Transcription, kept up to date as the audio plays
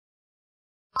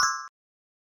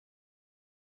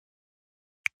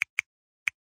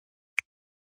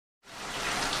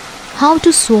How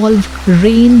to solve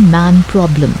rain man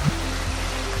problem.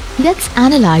 Let's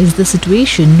analyze the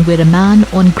situation where a man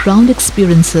on ground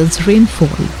experiences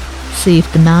rainfall. Say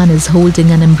if the man is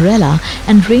holding an umbrella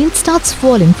and rain starts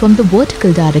falling from the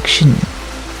vertical direction.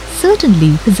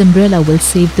 Certainly, his umbrella will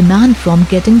save the man from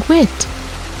getting wet.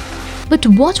 But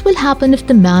what will happen if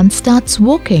the man starts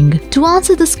walking? To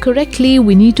answer this correctly,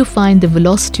 we need to find the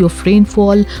velocity of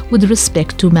rainfall with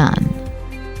respect to man.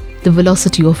 The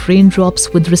velocity of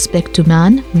raindrops with respect to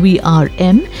man,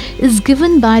 Vrm, is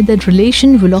given by the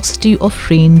relation velocity of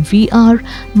rain, Vr,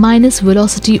 minus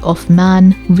velocity of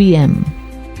man, Vm.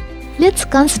 Let's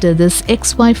consider this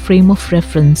xy frame of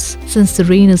reference. Since the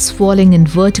rain is falling in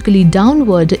vertically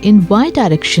downward in y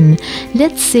direction,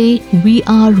 let's say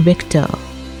Vr vector.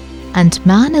 And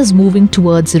man is moving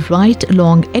towards the right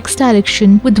along x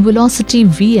direction with velocity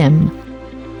Vm.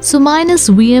 So minus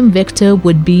Vm vector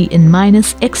would be in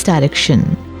minus x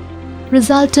direction.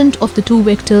 Resultant of the two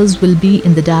vectors will be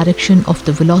in the direction of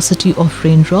the velocity of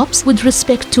raindrops with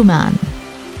respect to man.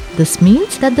 This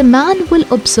means that the man will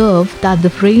observe that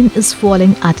the rain is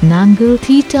falling at an angle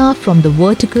theta from the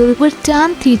vertical, where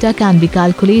tan theta can be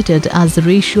calculated as the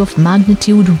ratio of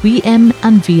magnitude Vm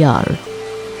and Vr.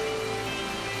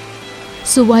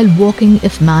 So while walking,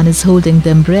 if man is holding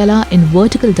the umbrella in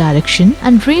vertical direction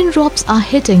and raindrops are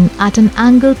hitting at an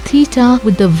angle theta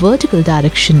with the vertical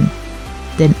direction,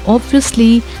 then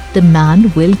obviously the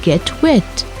man will get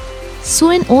wet.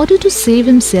 So in order to save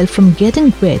himself from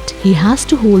getting wet, he has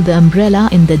to hold the umbrella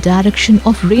in the direction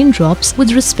of raindrops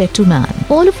with respect to man.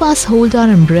 All of us hold our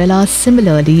umbrellas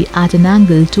similarly at an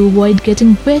angle to avoid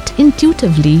getting wet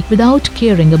intuitively without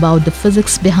caring about the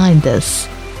physics behind this.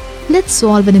 Let's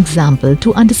solve an example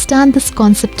to understand this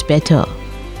concept better.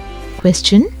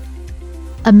 Question: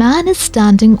 a man is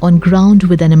standing on ground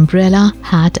with an umbrella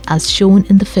hat as shown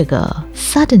in the figure.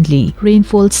 Suddenly,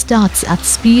 rainfall starts at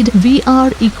speed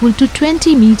Vr equal to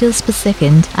 20 meters per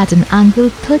second at an angle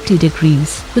 30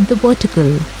 degrees with the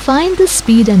vertical. Find the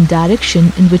speed and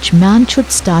direction in which man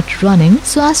should start running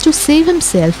so as to save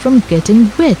himself from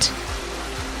getting wet.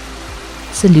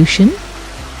 Solution: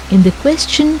 in the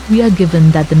question, we are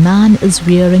given that the man is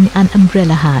wearing an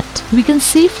umbrella hat. We can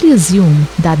safely assume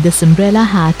that this umbrella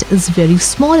hat is very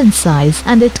small in size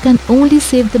and it can only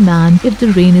save the man if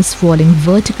the rain is falling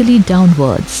vertically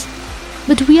downwards.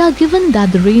 But we are given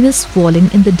that the rain is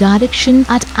falling in the direction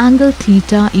at angle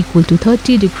theta equal to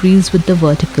 30 degrees with the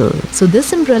vertical. So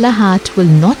this umbrella hat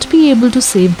will not be able to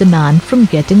save the man from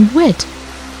getting wet.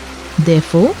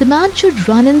 Therefore, the man should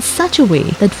run in such a way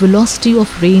that velocity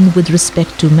of rain with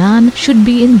respect to man should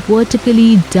be in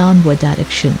vertically downward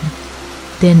direction.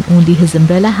 Then only his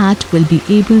umbrella hat will be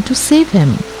able to save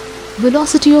him.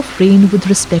 Velocity of rain with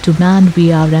respect to man,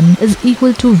 Vrm, is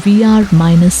equal to Vr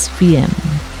minus Vm.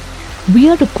 We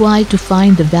are required to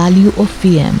find the value of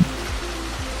Vm.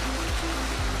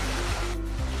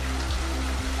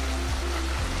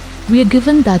 We are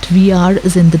given that Vr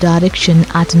is in the direction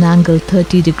at an angle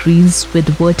 30 degrees with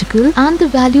vertical and the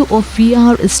value of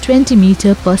Vr is 20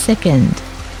 meters per second.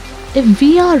 If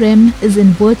Vrm is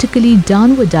in vertically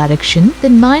downward direction,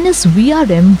 then minus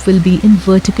Vrm will be in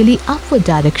vertically upward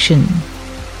direction.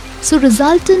 So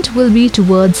resultant will be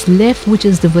towards left, which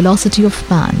is the velocity of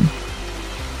man.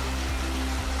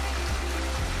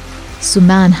 So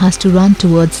man has to run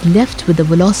towards left with the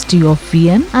velocity of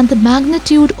Vm, and the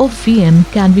magnitude of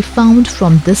Vm can be found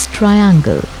from this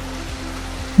triangle.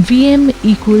 Vm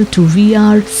equal to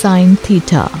Vr sine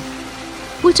theta.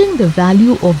 Putting the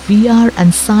value of Vr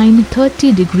and sine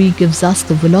 30 degree gives us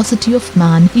the velocity of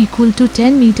man equal to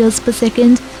 10 meters per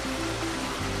second.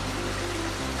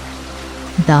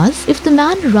 Thus, if the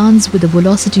man runs with a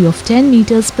velocity of 10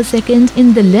 meters per second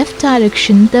in the left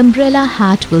direction, the umbrella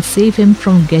hat will save him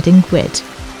from getting wet.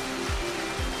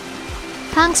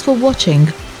 Thanks for watching.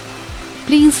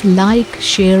 Please like,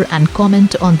 share and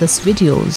comment on this videos.